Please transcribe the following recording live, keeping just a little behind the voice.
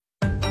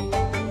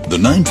The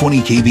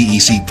 920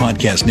 KVEC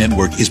Podcast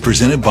Network is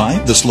presented by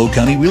the SLO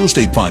County Real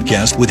Estate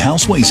Podcast with Hal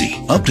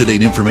Swayze.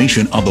 Up-to-date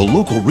information on the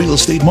local real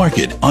estate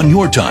market on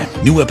your time.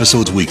 New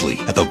episodes weekly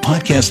at the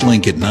podcast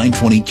link at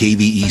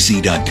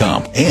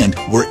 920kvec.com and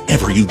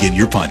wherever you get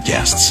your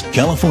podcasts.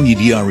 California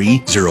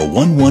DRE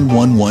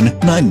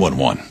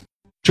 01111-911.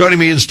 Joining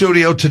me in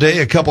studio today,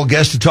 a couple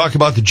guests to talk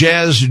about the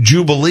Jazz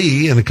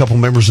Jubilee and a couple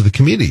members of the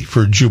committee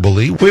for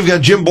Jubilee. We've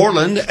got Jim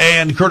Borland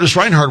and Curtis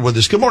Reinhardt with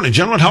us. Good morning,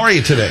 gentlemen. How are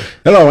you today?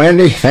 Hello,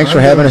 Andy. Thanks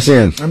for having us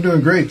in. I'm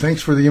doing great.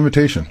 Thanks for the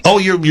invitation. Oh,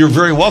 you're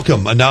very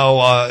welcome.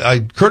 Now,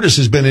 Curtis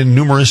has been in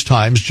numerous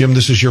times. Jim,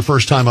 this is your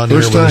first time on here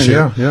with us.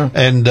 Yeah.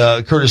 And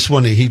Curtis,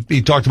 when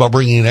he talked about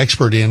bringing an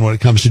expert in when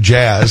it comes to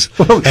jazz,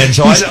 and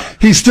so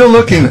he's still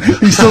looking.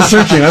 He's still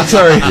searching. I'm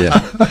sorry. Yeah.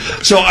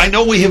 So I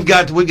know we've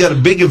got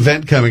a big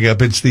event coming up.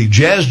 It's the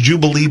Jazz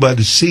Jubilee by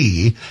the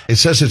Sea. It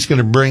says it's going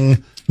to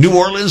bring New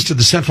Orleans to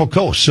the Central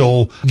Coast.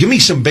 So give me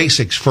some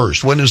basics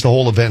first. When is the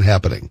whole event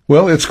happening?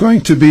 Well, it's going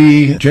to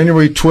be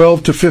January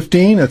 12 to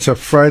 15. It's a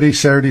Friday,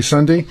 Saturday,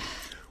 Sunday.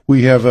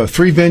 We have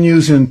 3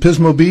 venues in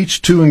Pismo Beach,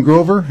 2 in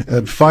Grover,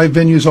 5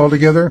 venues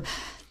altogether.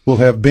 We'll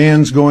have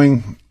bands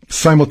going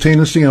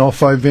simultaneously in all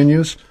 5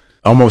 venues.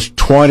 Almost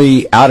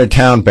 20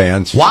 out-of-town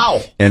bands.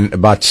 Wow. And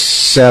about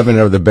 7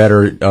 of the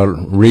better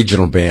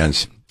regional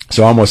bands.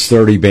 So almost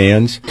 30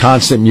 bands,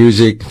 constant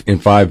music in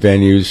 5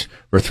 venues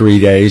for 3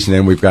 days, and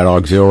then we've got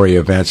auxiliary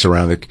events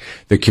around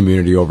the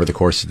community over the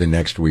course of the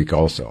next week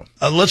also.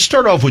 Let's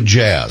start off with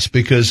jazz,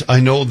 because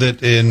I know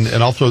that and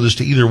I'll throw this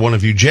to either one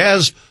of you,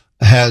 jazz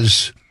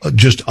has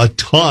just a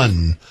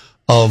ton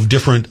of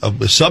different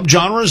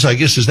subgenres, I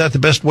guess. Is that the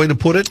best way to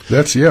put it?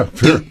 That's, yeah,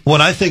 sure.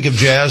 When I think of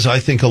jazz, I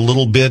think a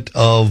little bit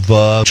of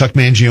Chuck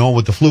Mangione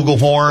with the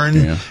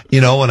flugelhorn,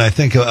 and I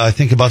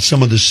think about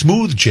some of the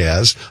smooth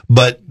jazz,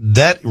 but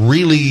that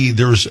really,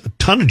 there's a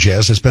ton of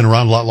jazz that's been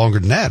around a lot longer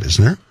than that,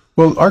 isn't there?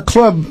 Well, our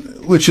club,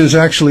 which is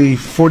actually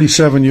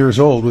 47 years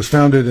old, was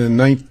founded in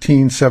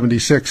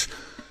 1976,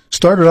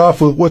 started off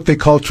with what they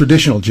call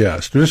traditional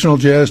jazz,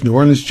 New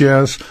Orleans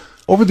jazz.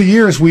 Over the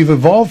years, we've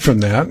evolved from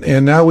that,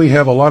 and now we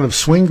have a lot of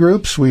swing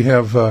groups. We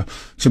have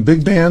some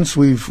big bands.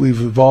 We've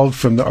evolved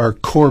from our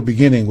core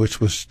beginning,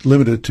 which was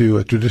limited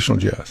to traditional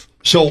jazz.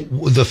 So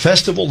the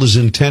festival is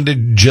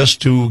intended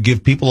just to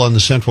give people on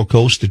the Central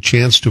Coast a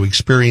chance to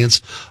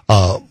experience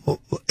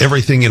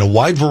everything in a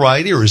wide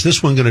variety, or is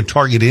this one going to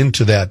target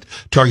into that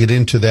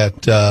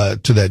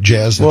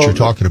jazz that you're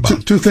talking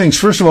about? Two things.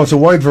 First of all, it's a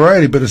wide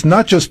variety, but it's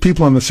not just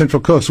people on the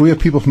Central Coast. We have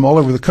people from all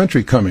over the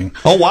country coming.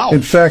 Oh, wow.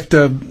 In fact,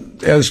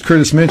 as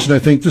Curtis mentioned, I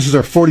think this is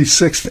our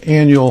 46th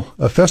annual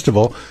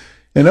festival,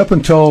 and up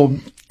until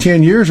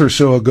 10 years or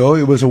so ago,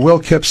 it was a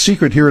well-kept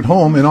secret here at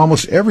home, and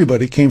almost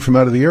everybody came from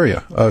out of the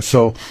area. We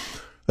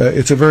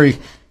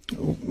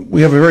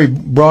have a very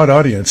broad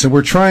audience, and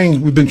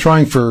we've been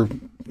trying for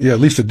at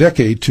least a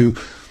decade to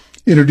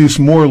introduce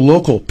more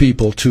local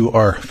people to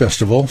our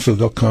festival, so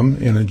they'll come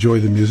and enjoy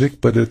the music.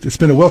 But it's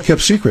been a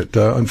well-kept secret,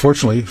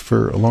 unfortunately,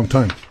 for a long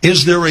time.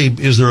 Is there a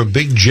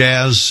big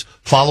jazz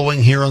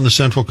following here on the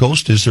Central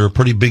Coast? Is there a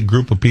pretty big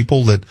group of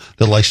people that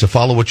likes to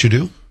follow what you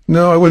do?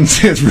 No, I wouldn't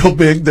say it's real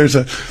big. There's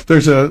a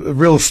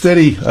real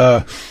steady,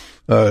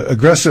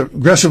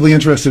 aggressively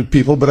interested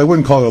people, but I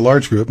wouldn't call it a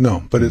large group.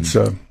 No, but it's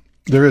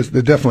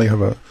they definitely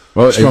have a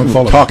strong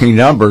following. Talking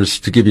numbers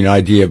to give you an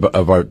idea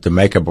of the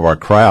makeup of our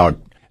crowd.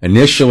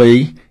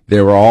 Initially,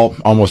 they were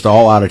almost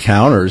all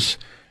out-of-towners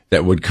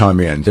that would come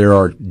in. There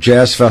are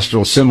jazz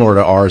festivals similar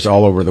to ours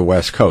all over the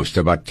West Coast,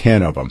 about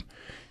 10 of them,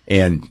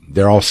 and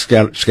they're all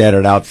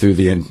scattered out through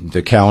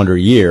the calendar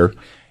year.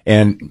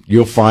 And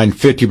you'll find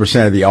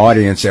 50% of the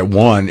audience at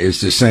one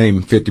is the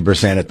same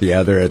 50% at the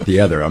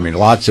other. I mean,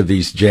 lots of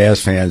these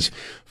jazz fans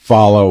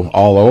follow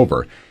all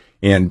over.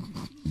 And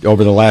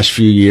over the last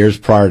few years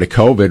prior to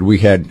COVID, we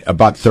had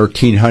about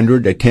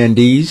 1,300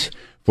 attendees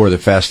for the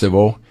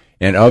festival.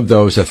 And of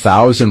those,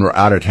 1,000 were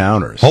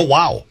out-of-towners. Oh,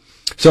 wow.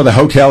 So the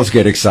hotels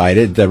get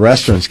excited, the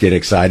restaurants get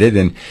excited,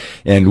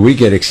 and we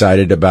get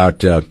excited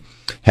about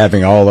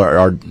having all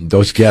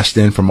those guests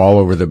in from all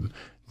over the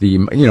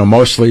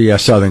mostly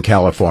Southern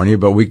California,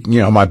 but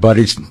my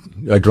buddy's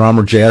a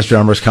jazz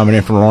drummer is coming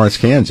in from Lawrence,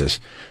 Kansas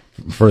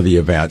for the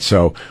event.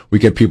 So we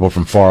get people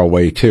from far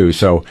away too.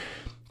 So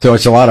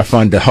it's a lot of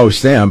fun to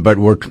host them, but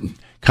we're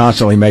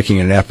constantly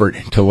making an effort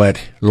to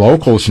let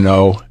locals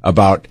know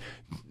about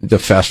the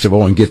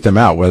festival and get them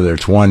out, whether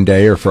it's one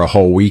day or for a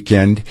whole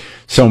weekend.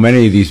 So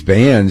many of these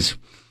bands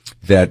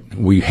that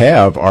we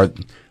have are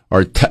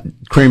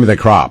cream of the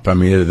crop. I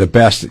mean, they're the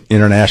best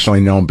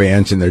internationally known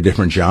bands in their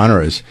different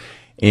genres.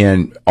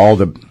 And all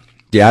the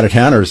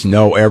out-of-towners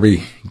know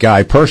every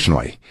guy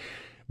personally,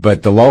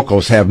 but the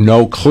locals have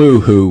no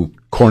clue who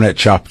Cornet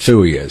Chop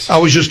Suey is. I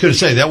was just going to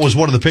say, that was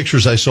one of the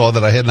pictures I saw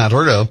that I had not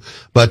heard of,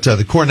 but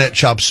the Cornet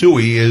Chop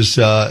Suey is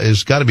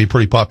got to be a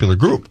pretty popular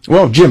group.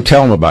 Well, Jim,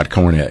 tell them about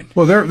Cornet.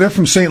 Well, they're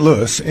from St.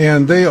 Louis,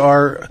 and they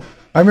are,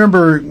 I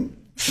remember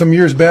some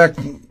years back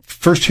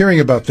first hearing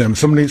about them.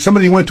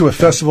 Somebody went to a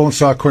festival and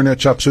saw Cornet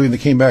Chop Suey, and they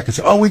came back and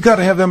said, "Oh, we got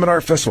to have them at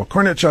our festival,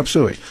 Cornet Chop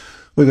Suey."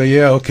 we go,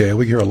 yeah, okay.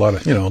 We hear a lot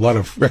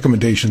of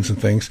recommendations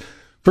and things.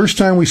 First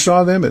time we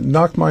saw them, it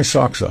knocked my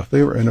socks off.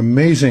 They were an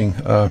amazing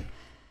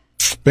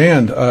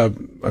band.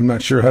 I'm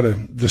not sure how to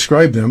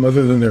describe them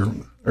other than they're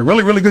a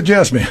really, really good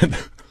jazz band.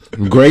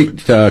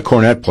 Great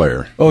cornet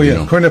player. Oh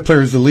yeah, cornet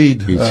player is the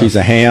lead. He's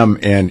a ham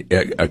and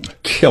a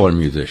killer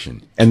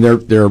musician. And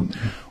their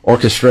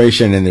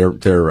orchestration and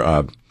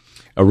their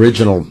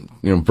original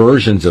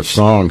versions of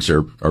songs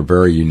are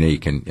very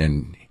unique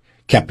and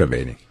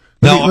captivating.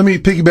 Let me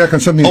piggyback on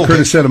something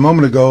Curtis said a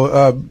moment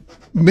ago.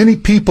 Many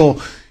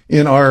people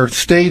in our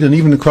state and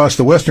even across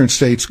the western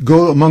states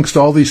go amongst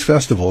all these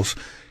festivals,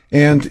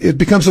 and it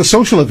becomes a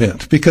social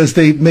event because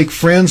they make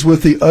friends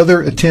with the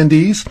other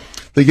attendees.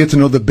 They get to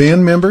know the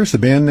band members. The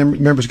band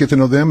members get to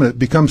know them, and it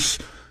becomes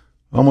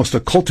almost a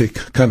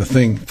cultic kind of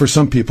thing for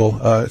some people.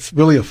 It's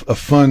really a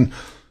fun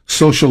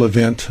social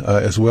event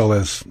as well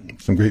as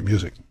some great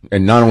music.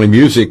 And not only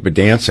music, but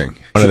dancing.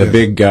 One of the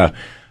big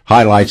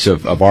highlights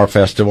of our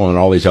festival and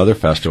all these other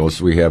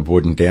festivals, we have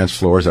wooden dance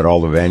floors at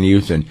all the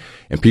venues, and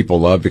people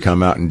love to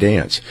come out and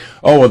dance.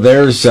 Oh, well,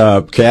 there's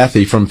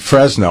Kathy from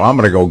Fresno. I'm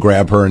going to go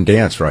grab her and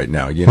dance right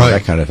now,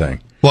 that kind of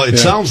thing. Well, it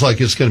sounds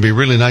like it's going to be a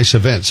really nice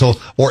event.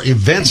 Or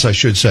events, I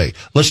should say.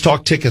 Let's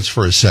talk tickets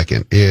for a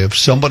second. If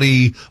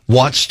somebody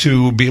wants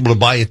to be able to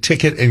buy a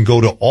ticket and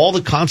go to all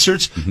the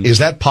concerts, is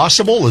that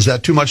possible? Is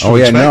that too much to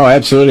expect? No,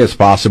 absolutely it's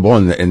possible.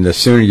 And the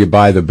sooner you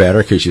buy, the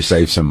better, because you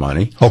save some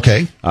money.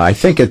 Okay. I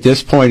think at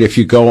this point, if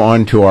you go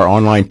on to our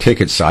online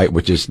ticket site,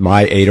 which is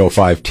My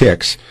 805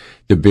 Tix,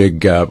 the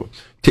big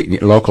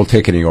local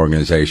ticketing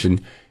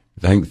organization,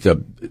 I think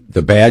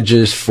the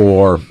badges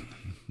for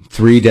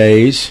 3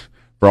 days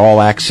for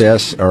all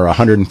access are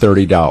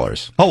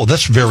 $130. Oh,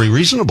 that's very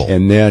reasonable.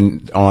 And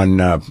then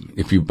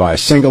if you buy a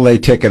single day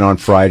ticket on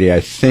Friday, I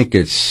think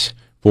it's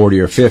 $40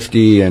 or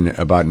 $50, and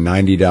about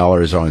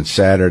 $90 on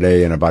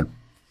Saturday, and about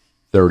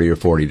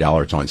 $30 or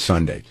 $40 on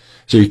Sunday.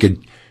 So you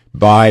could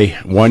buy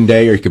one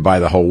day, or you could buy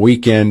the whole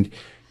weekend.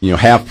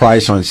 Half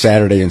price on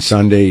Saturday and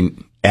Sunday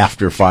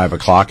after 5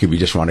 o'clock if you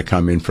just want to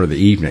come in for the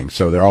evening.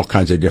 So there are all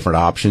kinds of different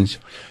options.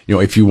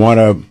 If you want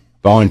to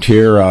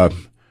volunteer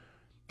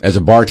as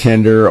a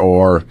bartender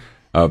or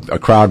a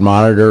crowd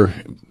monitor,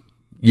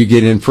 you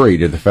get in free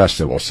to the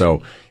festival.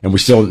 So, and we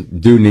still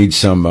do need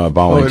some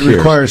volunteers. It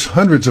requires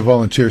hundreds of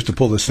volunteers to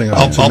pull this thing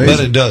off. I'll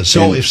bet it does.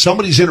 So if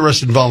somebody's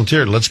interested in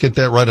volunteering, let's get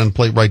that right on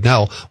plate right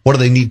now. What do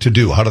they need to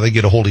do? How do they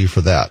get a hold of you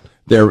for that?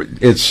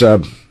 It's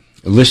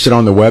listed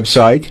on the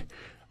website.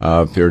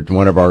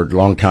 One of our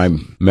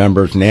longtime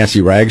members,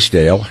 Nancy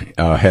Ragsdale,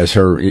 has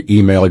her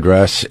email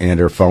address and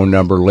her phone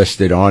number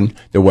listed on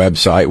the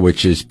website,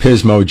 which is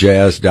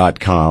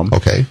pismojazz.com.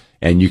 Okay.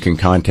 And you can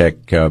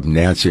contact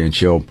Nancy, and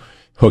she'll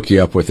hook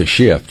you up with a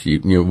shift.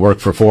 You work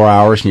for 4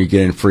 hours, and you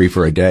get in free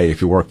for a day.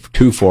 If you work for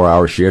 2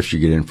 4-hour shifts, you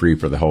get in free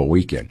for the whole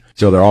weekend.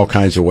 So there are all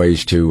kinds of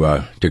ways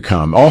to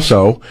come.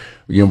 Also,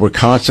 we're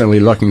constantly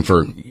looking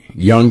for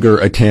younger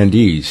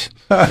attendees.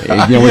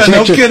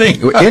 No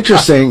kidding.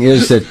 Interesting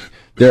is that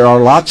there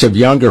are lots of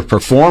younger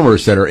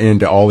performers that are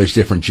into all these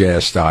different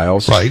jazz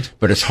styles. Right.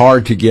 But it's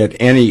hard to get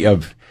any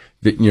of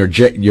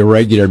your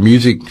regular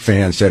music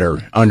fans that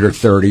are under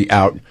 30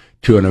 out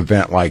to an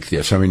event like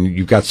this. I mean,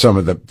 you've got some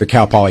of the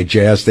Cal Poly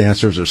jazz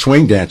dancers or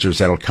swing dancers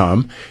that'll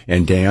come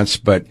and dance,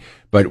 but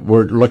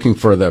we're looking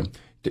for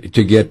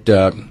to get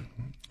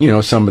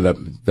some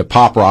of the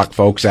pop rock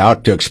folks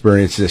out to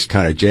experience this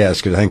kind of jazz,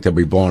 because I think they'll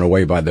be blown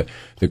away by the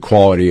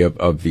quality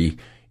of the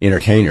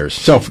entertainers.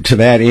 So to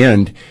that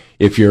end,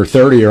 if you're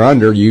 30 or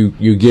under,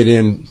 you get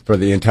in for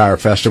the entire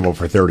festival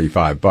for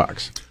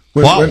 $35.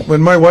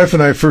 When my wife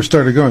and I first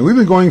started going, we've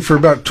been going for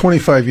about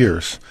 25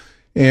 years.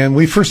 And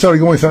we first started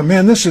going, we thought,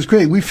 man, this is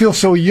great. We feel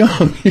so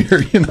young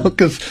here,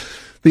 because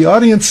the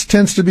audience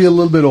tends to be a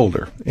little bit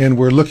older. And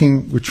we're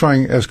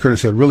trying, as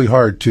Curtis said, really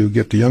hard to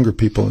get the younger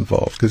people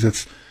involved, because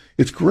it's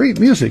great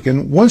music.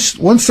 And once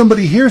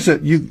somebody hears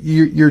it,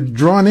 you're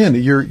drawn in.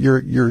 You're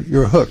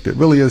hooked. It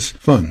really is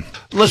fun.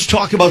 Let's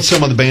talk about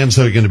some of the bands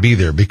that are going to be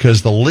there,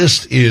 because the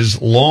list is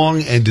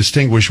long and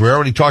distinguished. We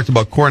already talked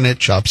about Cornet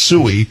Chop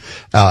Suey,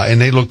 and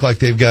they look like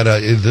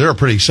they're a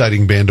pretty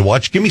exciting band to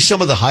watch. Give me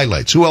some of the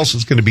highlights. Who else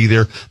is going to be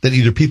there that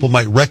either people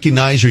might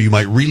recognize or you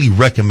might really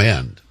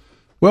recommend?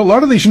 Well, a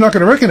lot of these you're not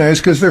going to recognize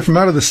because they're from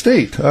out of the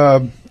state.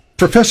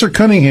 Professor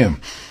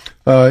Cunningham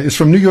is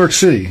from New York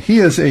City. He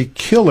is a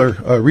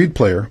killer reed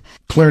player,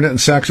 clarinet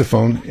and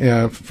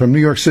saxophone, from New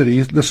York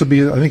City. This will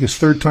be, I think, his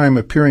third time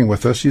appearing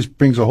with us. He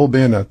brings a whole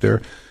band out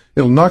there.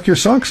 It'll knock your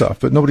socks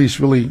off, but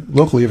nobody's really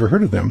locally ever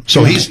heard of them.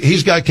 So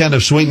he's got kind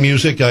of swing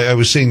music. I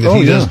was seeing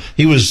that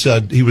he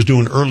was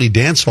doing early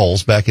dance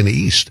halls back in the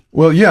East.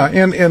 Well, yeah,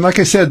 and like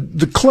I said,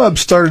 the club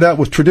started out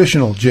with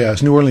traditional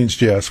jazz, New Orleans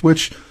jazz,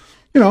 which,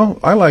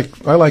 I like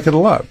it a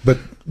lot, but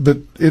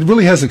it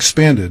really has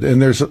expanded,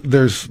 and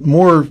there's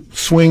more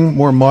swing,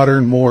 more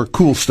modern, more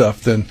cool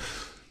stuff than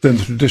the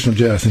traditional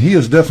jazz. And he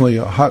is definitely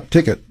a hot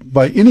ticket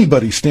by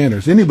anybody's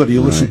standards. Anybody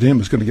who listens to him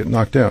is going to get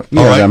knocked out.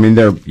 Yeah, right. I mean,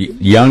 they're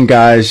young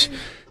guys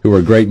who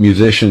are great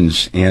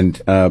musicians, and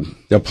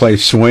they'll play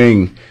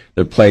swing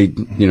that played,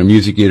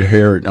 music you'd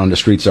hear on the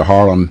streets of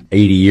Harlem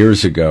 80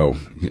 years ago,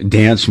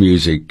 dance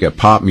music,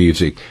 pop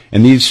music.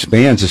 And these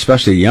bands,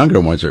 especially the younger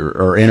ones,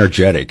 are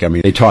energetic. I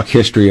mean, they talk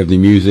history of the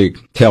music,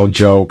 tell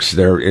jokes.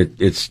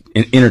 It's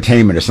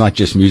entertainment. It's not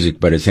just music,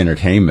 but it's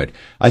entertainment.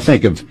 I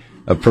think of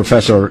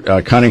Professor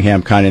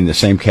Cunningham kind of in the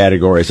same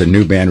category as a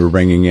new band we're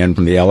bringing in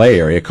from the L.A.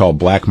 area called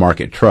Black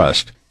Market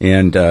Trust.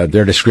 And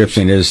their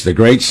description is the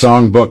great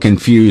songbook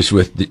infused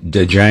with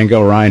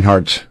Django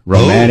Reinhardt's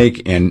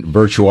romantic and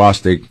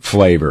virtuosic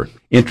flavor,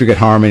 intricate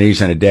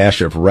harmonies, and a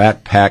dash of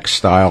Rat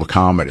Pack-style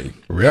comedy.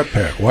 Rat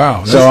Pack,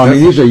 wow. So,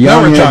 these are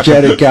young,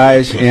 energetic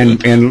guys,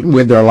 and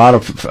with there are a lot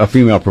of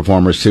female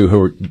performers, too,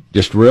 who are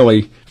just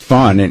really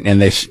fun,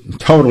 and they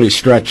totally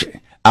stretch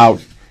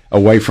out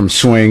away from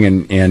swing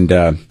and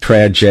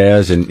trad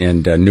jazz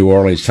and New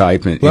Orleans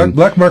type.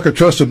 Black Market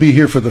Trust will be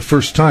here for the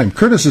first time.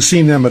 Curtis has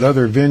seen them at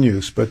other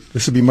venues, but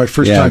this will be my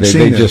first time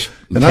seeing them.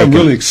 And I'm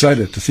really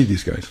excited to see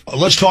these guys.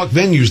 Let's talk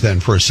venues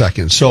then for a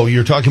second. So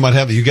you're talking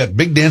about you got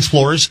big dance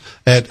floors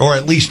or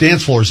at least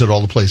dance floors at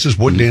all the places,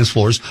 wood dance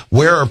floors.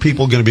 Where are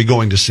people going to be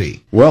going to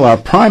see? Well, our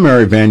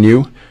primary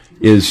venue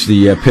is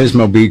the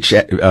Pismo Beach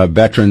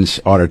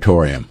Veterans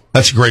Auditorium.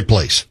 That's a great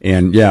place.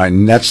 And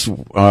that's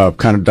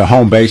kind of the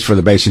home base for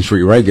the Basin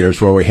Street Regulars,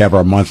 where we have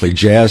our monthly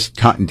jazz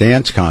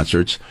dance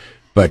concerts,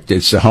 but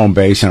it's the home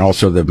base and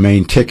also the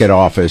main ticket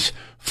office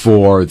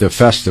for the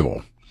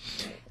festival.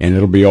 And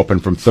it'll be open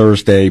from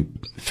Thursday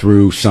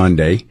through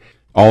Sunday.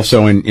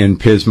 Also in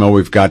Pismo,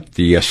 we've got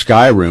the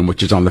Sky Room,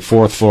 which is on the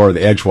 4th floor of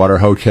the Edgewater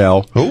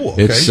Hotel. Oh,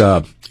 okay. It's,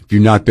 if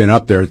you've not been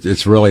up there,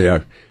 it's really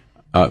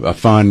a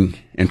fun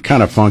and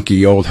kind of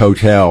funky old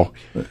hotel.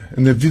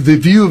 And the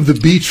view of the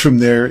beach from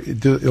there,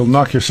 it'll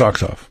knock your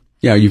socks off.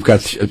 Yeah, you've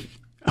got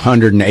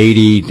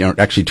 180,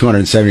 actually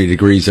 270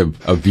 degrees of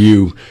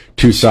view,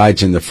 two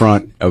sides in the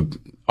front of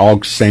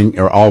all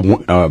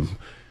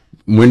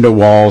window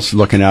walls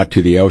looking out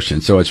to the ocean.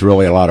 So it's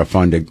really a lot of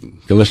fun to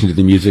listen to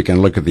the music and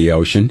look at the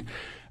ocean.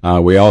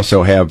 We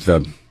also have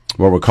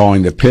what we're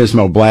calling the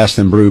Pismo Blast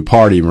and Brew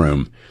Party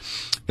Room.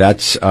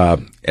 That's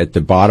at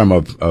the bottom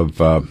of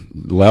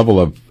level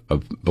of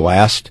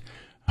Blast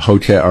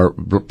Hotel or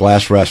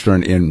Blast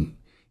Restaurant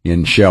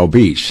in Shell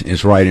Beach.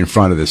 It's right in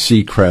front of the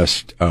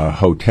Seacrest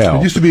Hotel.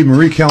 It used to be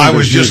Marie Callender's. I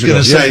was just going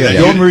to say that.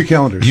 The old Marie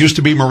Callender's. Used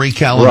to be Marie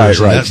Callender's.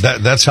 Right.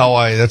 That's how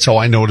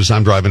I know it as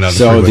I'm driving out of the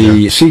So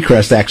freeway the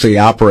Seacrest actually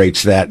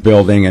operates that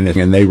building,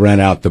 and they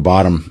rent out the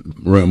bottom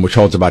room, which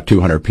holds about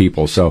 200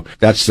 people. So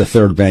that's the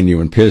third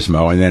venue in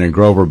Pismo. And then in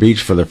Grover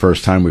Beach, for the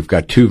first time, we've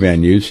got two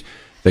venues.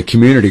 The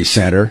Community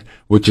Center,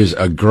 which is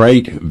a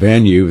great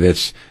venue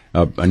that's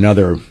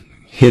another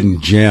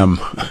hidden gem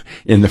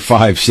in the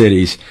 5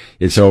 cities.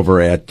 It's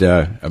over at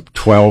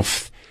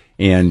 12th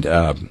and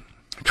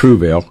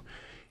Trouville.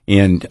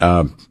 And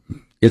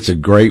it's a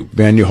great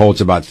venue, holds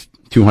about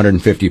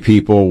 250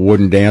 people,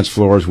 wooden dance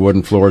floors,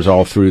 wooden floors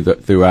all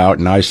throughout,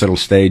 nice little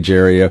stage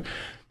area.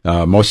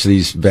 Most of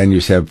these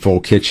venues have full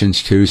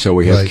kitchens, too, so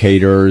we have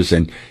caterers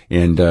and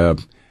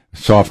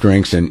soft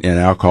drinks and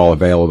alcohol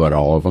available at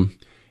all of them.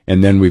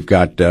 And then we've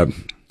got the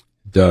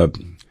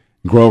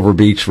Grover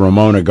Beach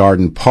Ramona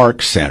Garden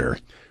Park Center,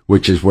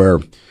 which is where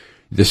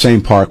the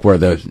same park where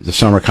the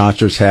summer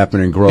concerts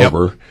happen in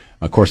Grover. Yep.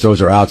 Of course,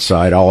 those are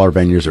outside. All our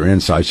venues are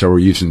inside, so we're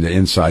using the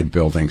inside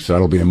building. So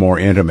that'll be a more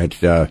intimate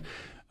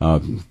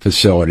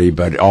facility.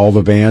 But all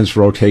the bands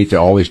rotate to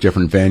all these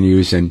different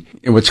venues. And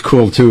what's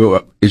cool,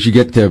 too, is you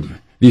get to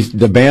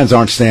the bands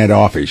aren't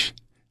standoffish.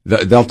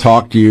 They'll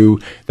talk to you.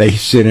 They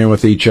sit in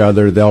with each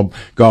other. They'll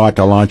go out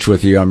to lunch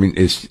with you. I mean,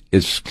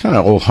 it's kind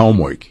of old home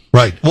week.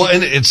 Right. Well,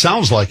 and it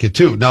sounds like it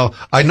too. Now,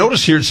 I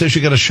noticed here it says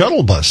you got a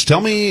shuttle bus.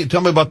 Tell me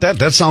about that.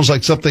 That sounds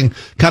like something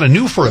kind of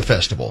new for a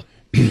festival.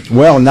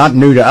 Well, not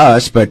new to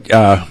us, but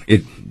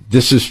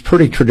this is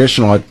pretty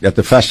traditional at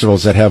the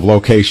festivals that have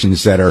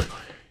locations that are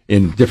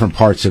in different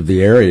parts of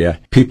the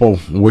area. People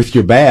with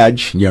your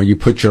badge, you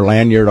put your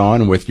lanyard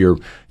on with your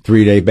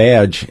 3-day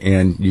badge,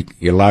 and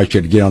it allows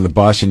you to get on the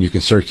bus, and you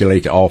can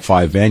circulate to all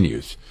 5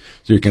 venues.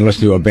 So you can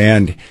listen to a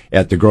band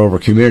at the Grover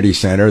Community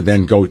Center,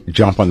 then go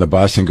jump on the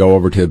bus and go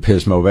over to the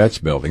Pismo Vets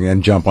building,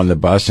 then jump on the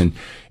bus and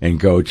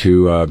go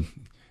to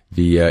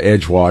the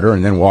Edgewater,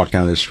 and then walk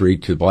down the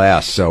street to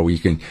Blast. So you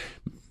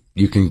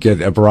can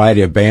get a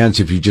variety of bands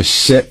if you just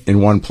sit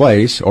in one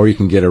place, or you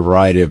can get a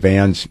variety of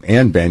bands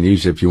and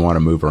venues if you want to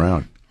move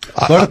around.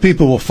 A lot of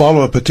people will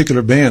follow a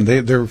particular band.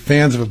 They're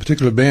fans of a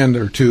particular band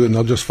or two, and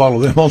they'll just follow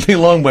them all day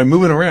long by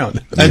moving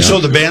around. And so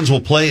the bands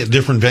will play at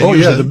different venues? Oh,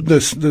 yeah.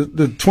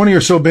 The 20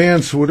 or so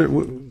bands,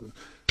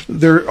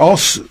 they're all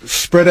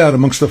spread out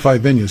amongst the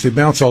 5 venues. They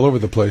bounce all over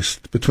the place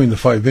between the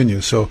 5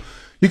 venues. So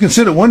you can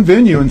sit at one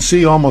venue and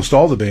see almost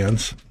all the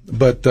bands.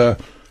 But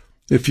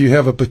if you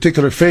have a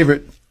particular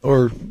favorite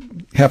or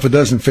half a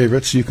dozen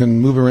favorites. You can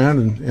move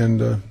around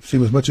and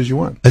see as much as you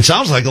want. It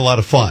sounds like a lot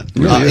of fun.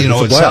 Really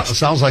It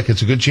sounds like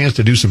it's a good chance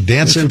to do some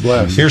dancing. It's a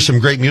blast. Here's some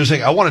great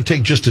music. I want to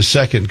take just a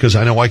second because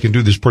I know I can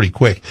do this pretty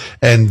quick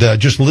and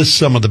just list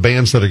some of the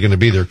bands that are going to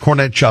be there.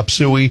 Cornet Chop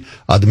Suey,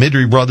 the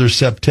Midry Brothers,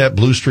 Septet,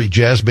 Blue Street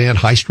Jazz Band,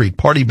 High Street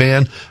Party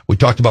Band. We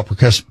talked about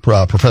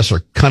Professor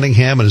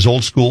Cunningham and his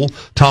old school,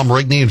 Tom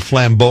Rigney and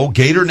Flambeau,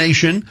 Gator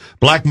Nation,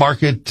 Black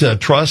Market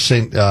Trust,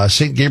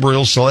 St.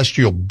 Gabriel's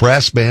Celestial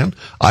Brass Band,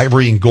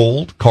 Ivory and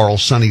Gold, Carl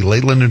Sonny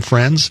Leyland and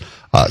Friends,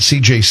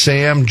 CJ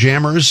Sam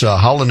Jammers,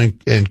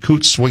 Holland and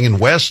Coots Swinging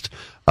West.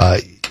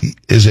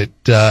 Is it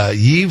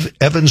Yves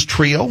Evans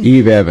Trio?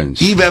 Yves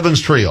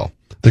Evans Trio.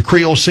 The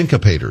Creole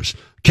Syncopators.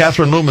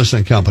 Catherine Loomis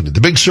and Company.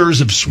 The Big Sirs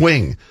of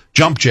Swing.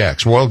 Jump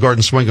Jacks, Royal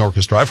Garden Swing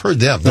Orchestra. I've heard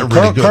them. They're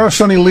really good. Carl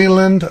Sonny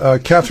Leland,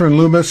 Catherine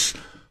Loomis,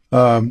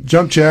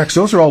 Jump Jacks,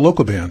 those are all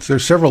local bands.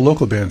 There's several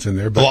local bands in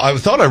there. But I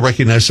thought I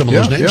recognized some of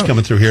those names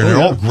coming through here, and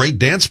they're all great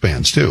dance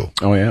bands, too.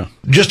 Oh, yeah.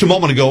 Just a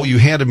moment ago, you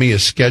handed me a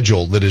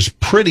schedule that is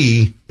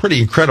pretty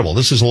incredible.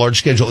 This is a large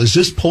schedule. Is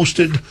this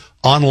posted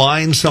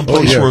online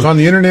someplace? It's on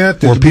the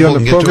internet. It'll be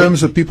on the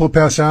programs that people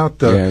pass out.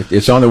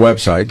 It's on the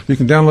website. You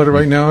can download it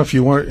right now if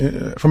you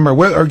want. From our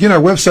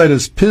website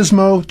is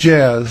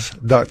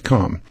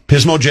pismojazz.com.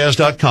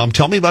 pismojazz.com.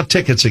 Tell me about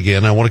tickets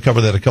again. I want to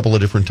cover that a couple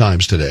of different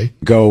times today.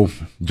 Go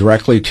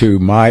directly to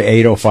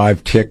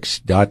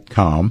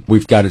my805tix.com.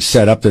 We've got it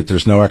set up that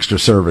there's no extra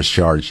service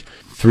charge.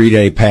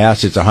 3-day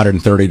pass, it's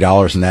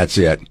 $130, and that's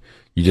it.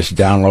 You just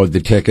download the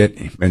ticket,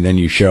 and then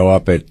you show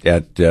up at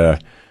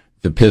the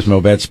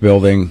Pismo Vets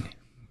building,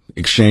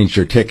 exchange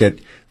your ticket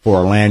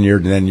for a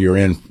lanyard, and then you're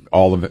in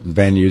all the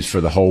venues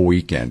for the whole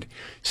weekend.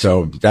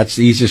 So that's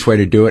the easiest way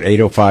to do it,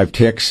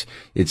 805-TIX.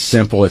 It's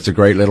simple. It's a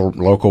great little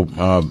local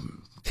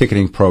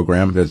ticketing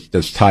program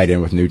that's tied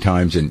in with New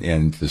Times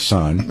and The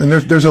Sun. And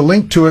there's a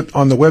link to it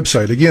on the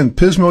website. Again,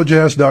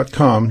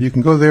 pismojazz.com. You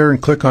can go there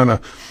and click on a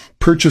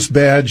purchase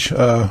badge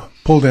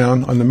pull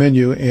down on the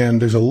menu,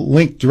 and there's a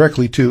link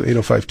directly to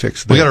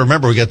 805-TIX. We got to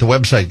remember we got the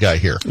website guy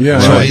here.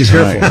 Yeah, so be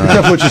careful. Be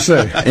careful what you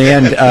say.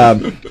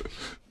 And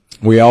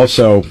we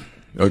also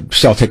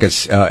sell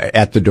tickets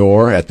at the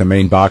door at the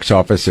main box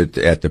office at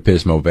the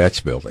Pismo Vets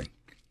building.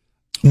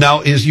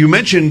 Now, you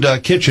mentioned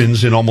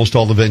kitchens in almost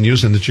all the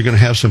venues and that you're going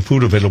to have some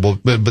food available,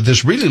 but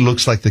this really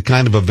looks like the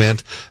kind of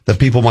event that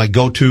people might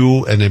go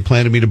to and then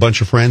plan to meet a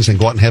bunch of friends and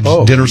go out and have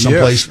dinner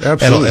someplace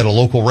at a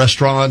local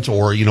restaurant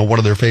or, one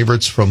of their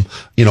favorites from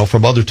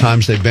other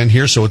times they've been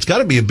here. So it's got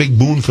to be a big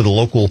boon for the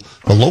local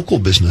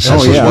businesses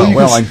as well.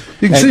 Well,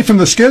 you can see from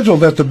the schedule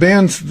that the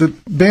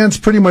bands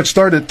pretty much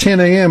start at 10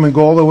 a.m. and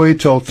go all the way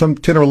till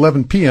 10 or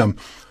 11 p.m.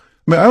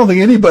 I mean, I don't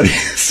think anybody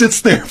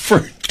sits there for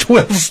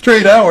 12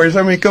 straight hours.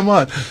 I mean, come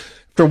on.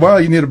 After a while,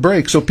 you need a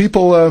break. So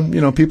people,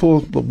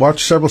 people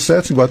watch several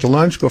sets and go out to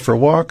lunch, go for a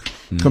walk,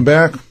 come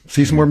back,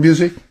 see some more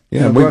music.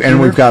 Yeah,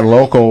 we've got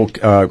local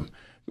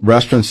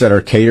restaurants that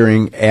are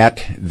catering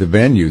at the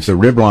venues. The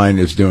Rib Line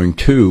is doing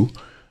 2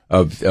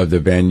 of the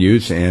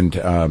venues, and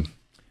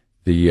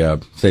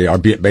our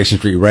Basin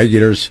Street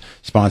Regulars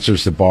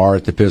sponsors the bar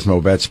at the Pismo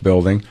Vets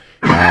building,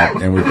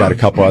 and we've got a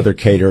couple other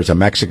caterers, a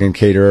Mexican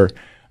caterer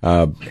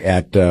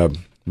at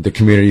the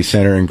community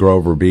center in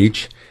Grover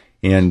Beach,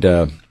 and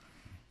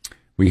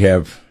we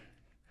have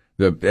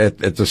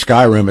at the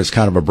Sky Room. It's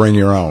kind of a bring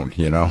your own,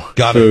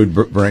 Got food,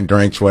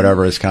 drinks,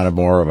 whatever. It's kind of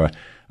more of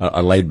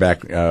a laid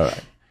back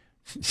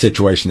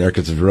situation there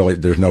because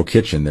there's no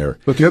kitchen there.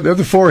 But the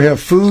other 4 have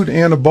food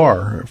and a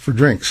bar for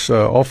drinks.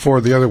 All 4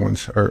 of the other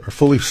ones are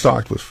fully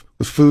stocked with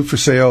food for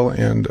sale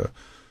and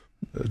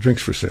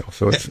drinks for sale.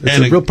 So it's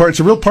a real party. It's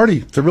a real party.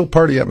 It's a real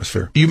party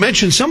atmosphere. You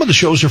mentioned some of the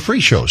shows are free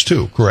shows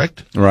too,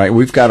 correct? Right.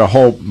 We've got a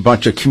whole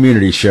bunch of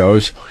community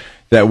shows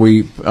that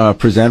we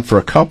present for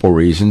a couple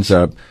reasons.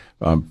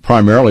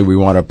 Primarily, we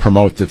want to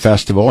promote the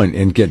festival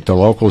and get the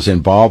locals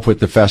involved with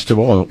the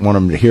festival. I want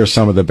them to hear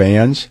some of the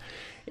bands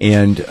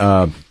and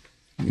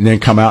then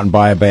come out and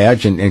buy a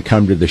badge and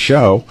come to the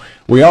show.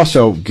 We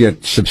also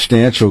get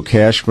substantial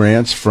cash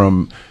grants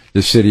from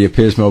the city of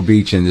Pismo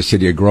Beach and the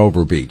city of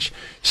Grover Beach.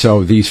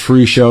 So these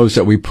free shows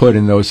that we put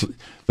in those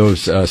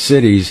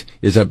cities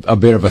is a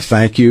bit of a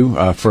thank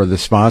you for the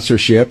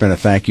sponsorship and a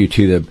thank you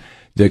to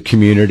the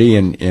community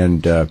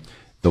and the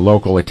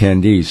local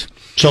attendees.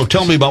 So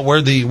tell me about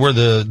where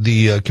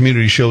the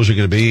community shows are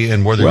going to be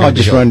and where they're going to go.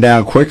 I'll just run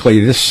down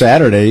quickly. This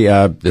Saturday,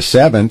 the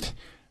 7th,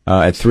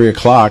 at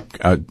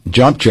 3:00,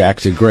 Jump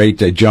Jacks, a great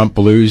jump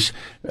blues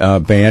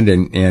band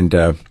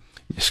and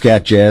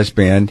scat jazz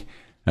band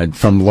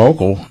from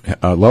local,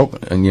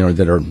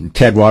 that are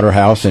Ted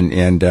Waterhouse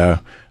and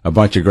a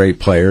bunch of great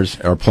players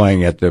are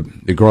playing at the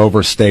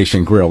Grover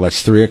Station Grill.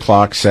 That's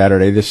 3:00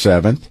 Saturday the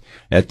 7th,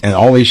 and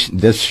all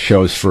this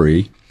show's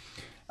free.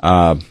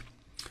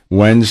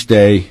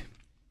 Wednesday,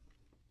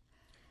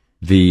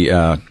 the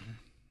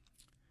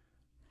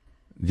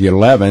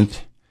 11th,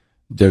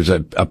 there's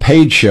a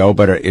paid show,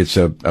 but it's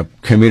a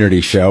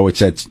community show.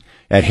 It's at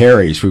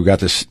Harry's. We've got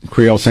the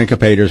Creole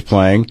Syncopators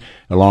playing,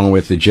 along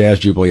with the Jazz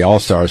Jubilee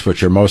All-Stars,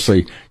 which are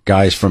mostly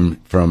guys from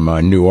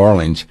New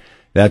Orleans.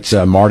 That's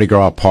a Mardi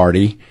Gras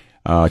party.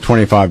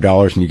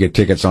 $25, and you get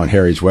tickets on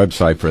Harry's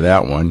website for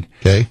that one.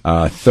 Okay.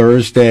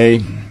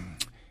 Thursday,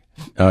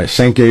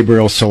 St.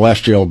 Gabriel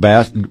Celestial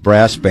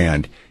Brass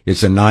Band.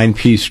 It's a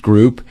 9-piece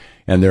group,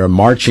 and they're a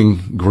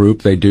marching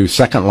group. They do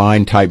second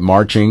line type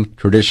marching,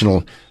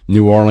 traditional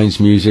New Orleans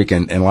music,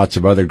 and lots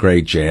of other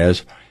great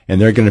jazz. And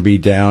they're going to be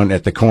down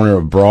at the corner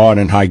of Broad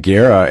and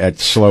Higuera at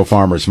Slow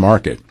Farmers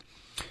Market.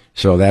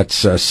 So that's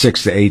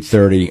 6 to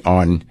 8:30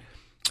 on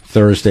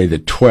Thursday the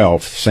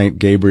 12th, St.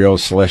 Gabriel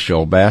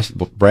Celestial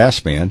Brass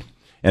Band.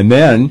 And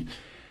then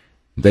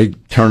they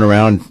turn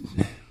around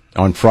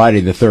on Friday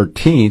the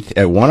 13th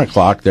at 1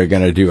 o'clock. They're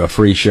going to do a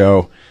free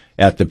show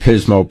at the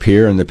Pismo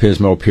Pier in the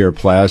Pismo Pier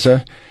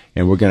Plaza.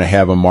 And we're going to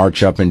have a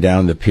march up and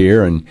down the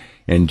pier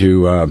and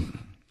do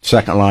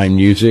second line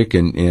music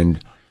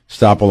and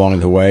stop along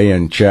the way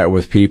and chat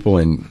with people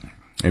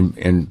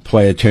and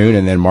play a tune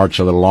and then march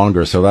a little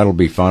longer. So that'll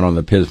be fun on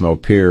the Pismo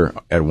Pier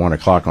at 1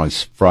 o'clock on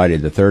Friday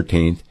the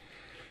 13th.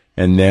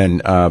 And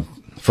then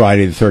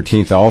Friday the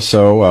 13th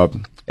also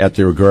at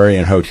the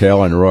Agrarian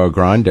Hotel in Rio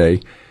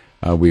Grande,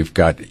 we've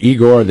got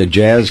Igor the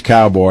Jazz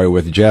Cowboy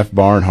with Jeff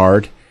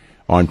Barnhart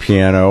on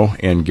piano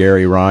and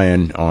Gary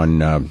Ryan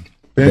on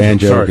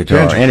banjo,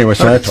 guitar. Anyway,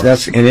 so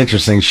that's an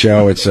interesting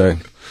show. It's a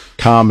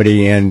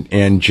comedy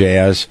and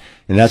jazz,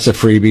 and that's a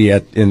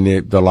freebie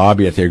in the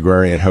lobby at the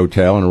Agrarian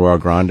Hotel in Rio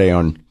Grande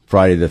on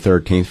Friday the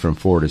 13th from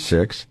 4 to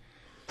 6.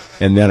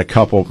 And then a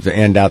couple to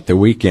end out the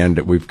weekend.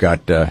 We've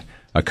got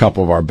a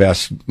couple of our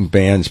best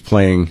bands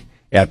playing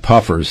at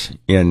Puffers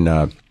in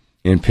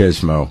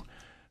Pismo,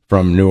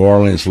 from New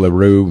Orleans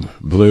LaRue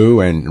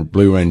Blue and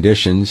Blue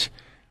Renditions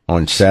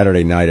on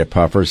Saturday night at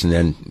Puffers, and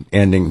then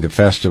ending the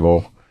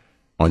festival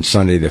on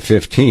Sunday the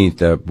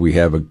 15th. We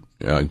have a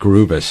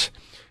Groovis,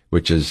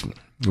 which is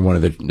one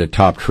of the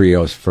top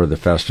trios for the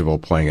festival,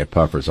 playing at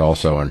Puffers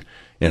also. And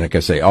like I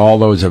say, all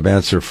those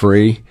events are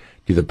free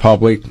to the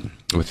public,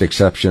 with the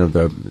exception of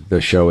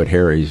the show at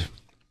Harry's.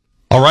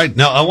 All right.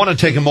 Now, I want to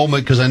take a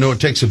moment, because I know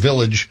it takes a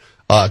village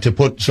to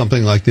put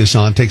something like this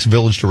on. It takes a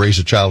village to raise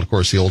a child, of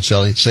course, the old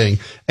saying.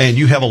 And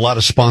you have a lot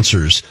of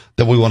sponsors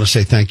that we want to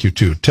say thank you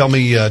to. Tell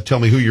me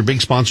who your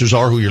big sponsors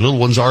are, who your little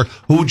ones are.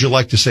 Who would you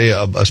like to say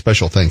a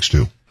special thanks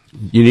to?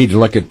 You need to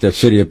look at the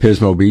city of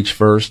Pismo Beach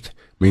first.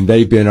 I mean,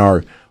 they've been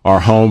our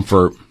home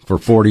for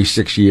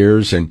 46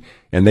 years, and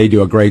they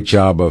do a great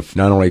job of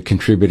not only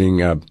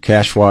contributing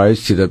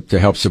cash-wise to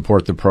help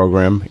support the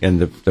program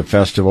and the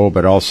festival,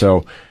 but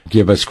also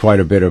give us quite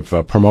a bit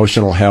of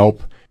promotional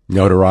help,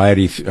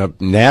 notoriety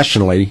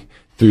nationally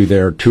through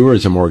their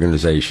tourism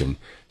organization.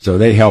 So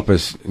they help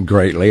us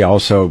greatly.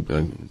 Also,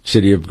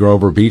 City of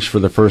Grover Beach for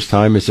the first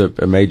time is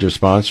a major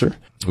sponsor.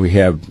 We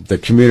have the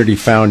Community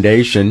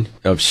Foundation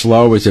of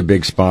SLO is a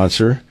big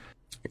sponsor.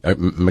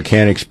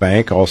 Mechanics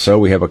Bank also.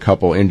 We have a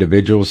couple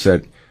individuals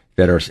that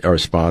are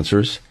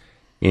sponsors.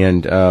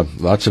 And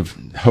lots of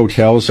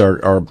hotels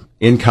are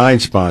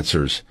in-kind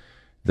sponsors.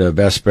 The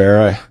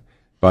Vespera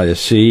by the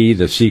Sea,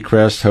 the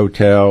Seacrest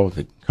Hotel,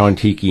 the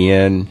Kontiki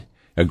Inn,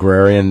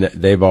 Agrarian,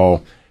 they've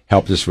all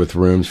helped us with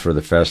rooms for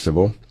the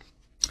festival.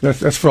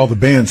 That's for all the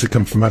bands that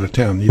come from out of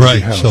town.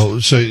 Right. So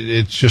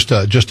it's just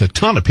a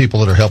ton of people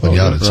that are helping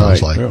you out, it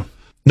sounds like. Yeah.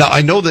 Now,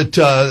 I know that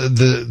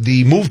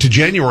the move to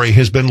January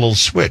has been a little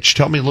switch.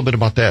 Tell me a little bit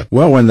about that.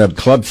 Well, when the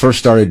club first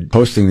started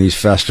hosting these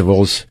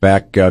festivals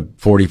back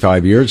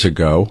 45 years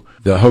ago,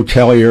 the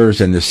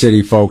hoteliers and the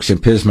city folks in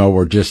Pismo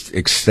were just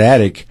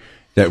ecstatic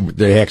that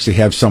they actually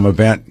have some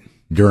event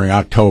during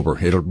October.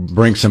 It'll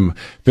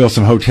fill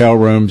some hotel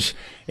rooms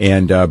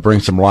and bring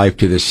some life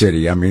to the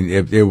city. I mean,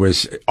 it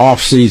was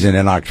off season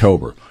in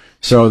October.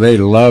 So they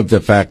loved the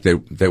fact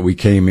that we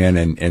came in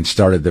and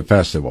started the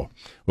festival.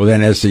 Well,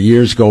 then as the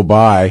years go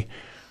by,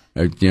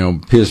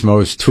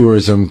 Pismo's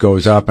tourism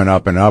goes up and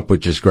up and up,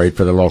 which is great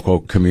for the local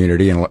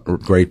community and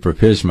great for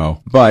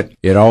Pismo. But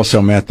it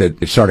also meant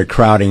that it started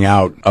crowding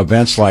out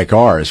events like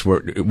ours.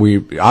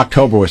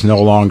 October was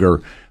no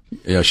longer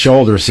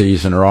shoulder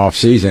season or off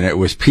season. It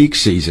was peak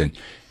season.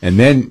 And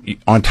then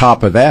on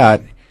top of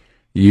that,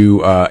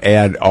 you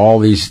add all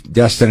these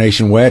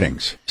destination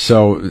weddings.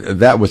 So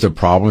that was a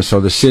problem. So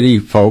the city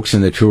folks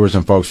and the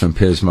tourism folks from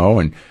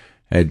Pismo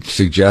had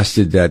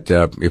suggested that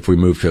if we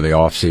moved to the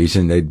off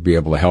season, they'd be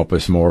able to help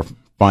us more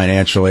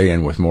financially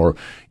and with more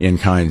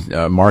in-kind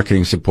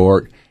marketing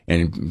support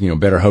and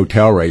better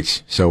hotel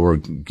rates. So we're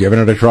giving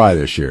it a try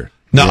this year.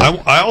 Now,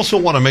 I also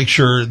want to make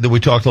sure that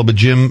we talked a little bit,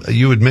 Jim.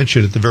 You had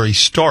mentioned at the very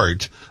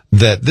start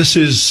that this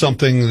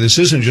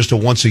isn't just a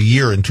once a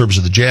year in terms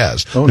of the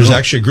jazz. There's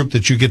actually a group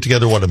that you get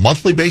together, a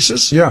monthly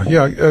basis?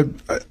 Yeah.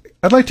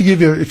 I'd like to give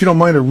you, if you don't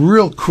mind, a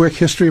real quick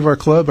history of our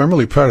club. I'm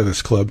really proud of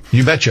this club.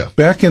 You betcha.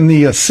 Back in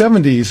the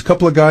 70s, a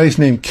couple of guys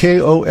named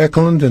K.O.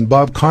 Eklund and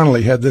Bob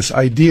Connolly had this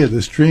idea,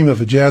 this dream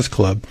of a jazz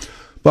club.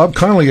 Bob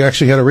Connolly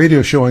actually had a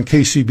radio show on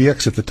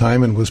KCBX at the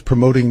time and was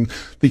promoting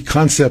the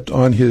concept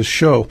on his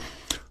show.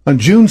 On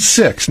June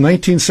 6,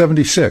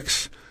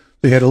 1976,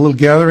 they had a little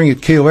gathering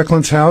at K.O.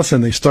 Eklund's house,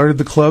 and they started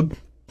the club,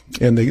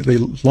 and they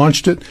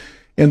launched it.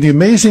 And the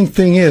amazing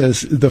thing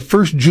is, the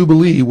first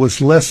Jubilee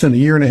was less than a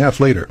year and a half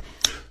later.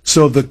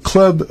 So the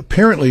club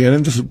apparently,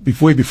 and this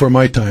is way before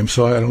my time,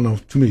 so I don't know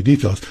too many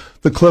details,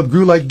 the club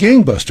grew like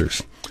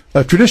gangbusters.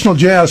 Traditional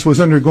jazz was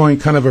undergoing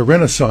kind of a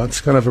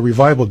renaissance, kind of a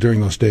revival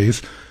during those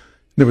days.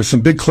 There was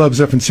some big clubs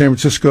up in San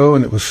Francisco,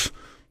 and it was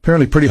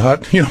apparently pretty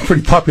hot,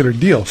 pretty popular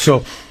deal.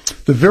 So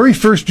the very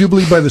first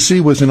Jubilee by the Sea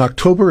was in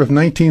October of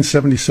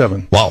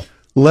 1977. Wow.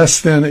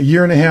 Less than a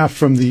year and a half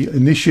from the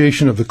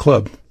initiation of the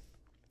club.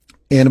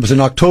 And it was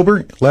in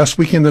October, last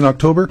weekend in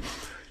October,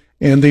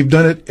 and they've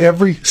done it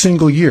every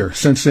single year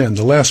since then,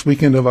 the last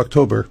weekend of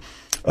October,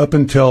 up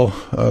until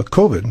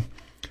COVID.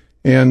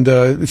 And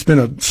it's been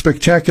a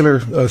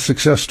spectacular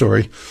success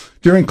story.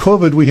 During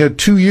COVID, we had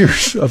 2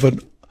 years of a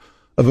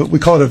we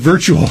call it a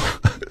virtual,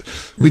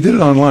 we did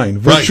it online,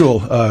 virtual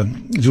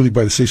Jubilee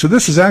by the Sea. So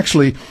this is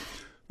actually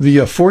the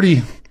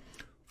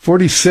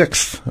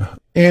 46th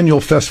annual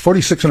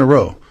 46 in a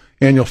row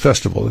annual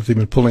festival that they've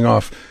been pulling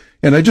off.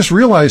 And I just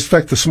realized, in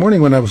fact, this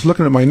morning when I was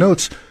looking at my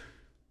notes,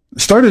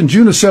 started in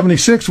June of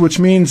 76, which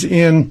means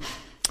in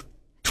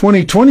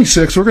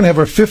 2026, we're going to have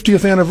our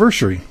 50th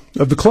anniversary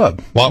of the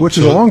club, which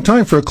is a long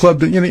time for a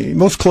club that,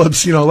 most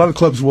clubs, a lot of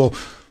clubs will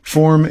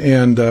form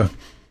and,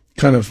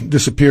 kind of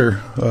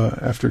disappear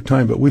after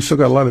time, but we've still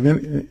got a lot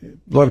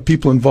of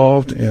people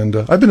involved, and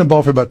I've been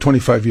involved for about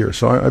 25 years,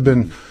 so I've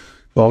been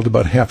involved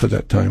about half of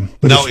that time.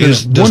 But now,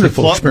 it's been a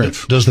wonderful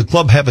experience. Does the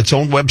club have its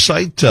own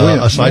website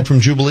aside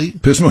from Jubilee?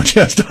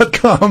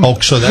 PismoJazz.com. Oh,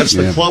 so that's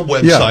the club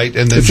website,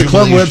 and then it's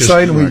Jubilee a club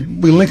website,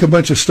 and we link a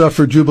bunch of stuff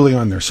for Jubilee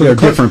on there. So there are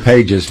different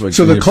pages.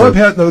 So the club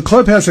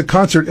has a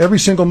concert every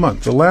single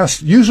month.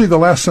 Usually the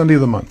last Sunday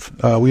of the month,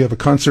 we have a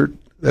concert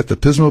at the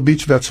Pismo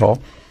Beach Vets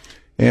Hall,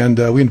 and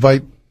we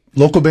invite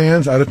local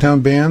bands,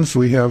 out-of-town bands.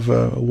 We have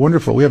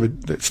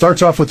it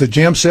starts off with a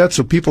jam set,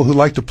 so people who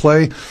like to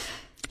play,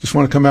 just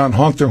want to come out and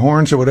honk their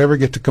horns or whatever,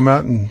 get to come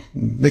out and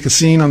make a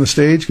scene on the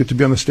stage, get to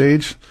be on the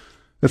stage.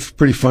 That's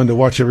pretty fun to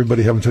watch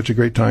everybody having such a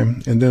great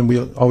time. And then we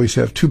always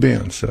have two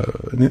bands,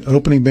 an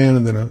opening band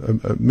and then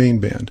a main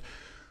band.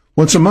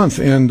 Once a month,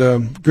 and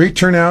great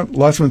turnout,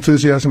 lots of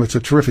enthusiasm. It's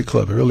a terrific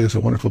club. It really is a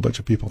wonderful bunch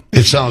of people.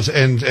 It sounds,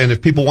 and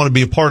if people want to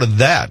be a part of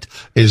that,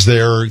 do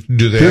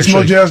they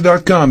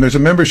PismoJazz.com. There's a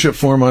membership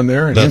form on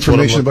there and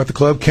information about the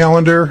club,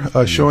 calendar,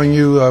 showing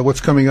you what's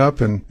coming up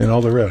and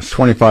all the rest.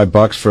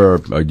 $25 for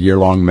a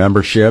year-long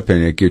membership,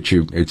 and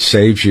it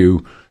saves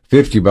you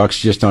 $50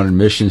 just on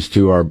admissions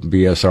to our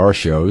BSR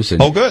shows.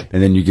 And, good.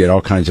 And then you get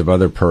all kinds of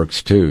other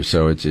perks too.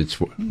 So it's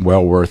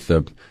well worth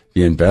the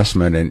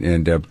investment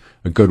and a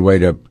good way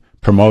to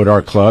promote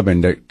our club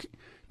and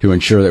to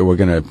ensure that we're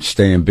going to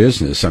stay in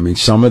business. I mean,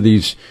 some of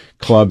these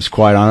clubs,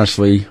 quite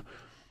honestly,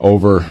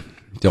 over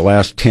the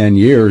last 10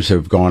 years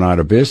have gone out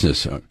of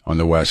business on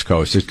the West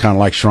Coast. It's kind of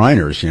like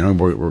Shriners,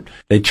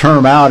 they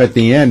term out at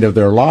the end of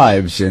their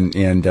lives, and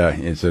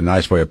it's a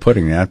nice way of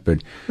putting that,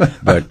 but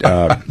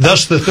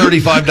thus the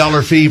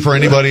 $35 fee for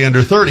anybody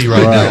under 30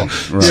 right now.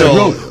 Right.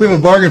 So we have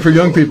a bargain for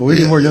young people. We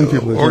need more young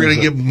people. We're going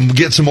to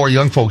get some more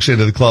young folks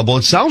into the club. Well,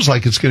 it sounds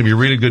like it's going to be a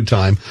really good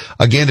time.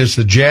 Again, it's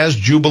the Jazz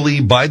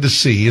Jubilee by the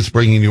Sea. It's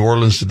bringing New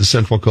Orleans to the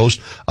Central Coast,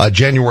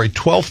 January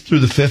 12th through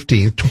the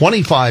 15th.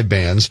 25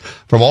 bands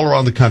from all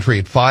around the country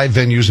at 5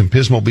 venues in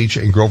Pismo Beach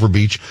and Grover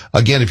Beach.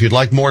 Again, if you'd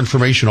like more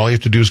information, all you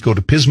have to do is go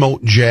to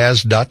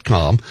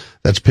PismoJazz.com.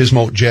 That's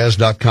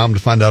PismoJazz.com to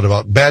find out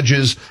about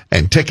badges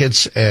and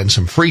tickets and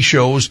some free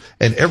shows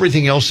and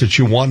everything else that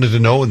you wanted to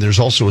know. And there's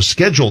also a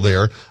schedule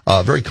there,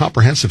 a very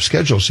comprehensive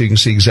schedule, so you can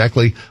see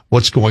exactly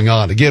what's going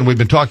on. Again, we've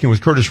been talking with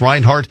Curtis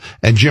Reinhardt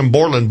and Jim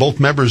Borland, both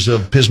members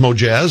of Pismo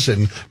Jazz.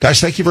 And guys,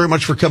 thank you very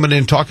much for coming in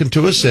and talking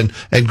to us, and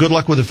good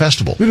luck with the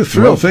festival. It's been a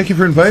thrill. Thank you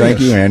for inviting us.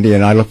 Thank you, Andy,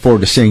 and I look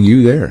forward to seeing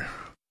you there.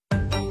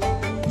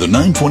 The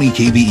 920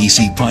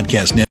 KBEC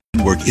Podcast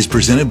Network is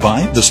presented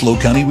by the SLO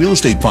County Real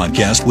Estate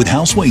Podcast with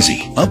Hal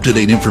Swayze.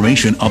 Up-to-date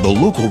information on the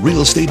local real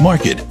estate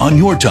market on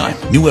your time.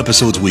 New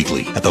episodes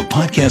weekly at the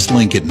podcast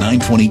link at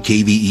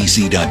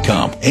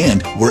 920kbec.com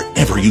and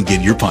wherever you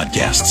get your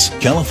podcasts.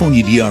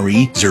 California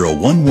DRE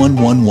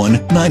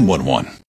 01111 911.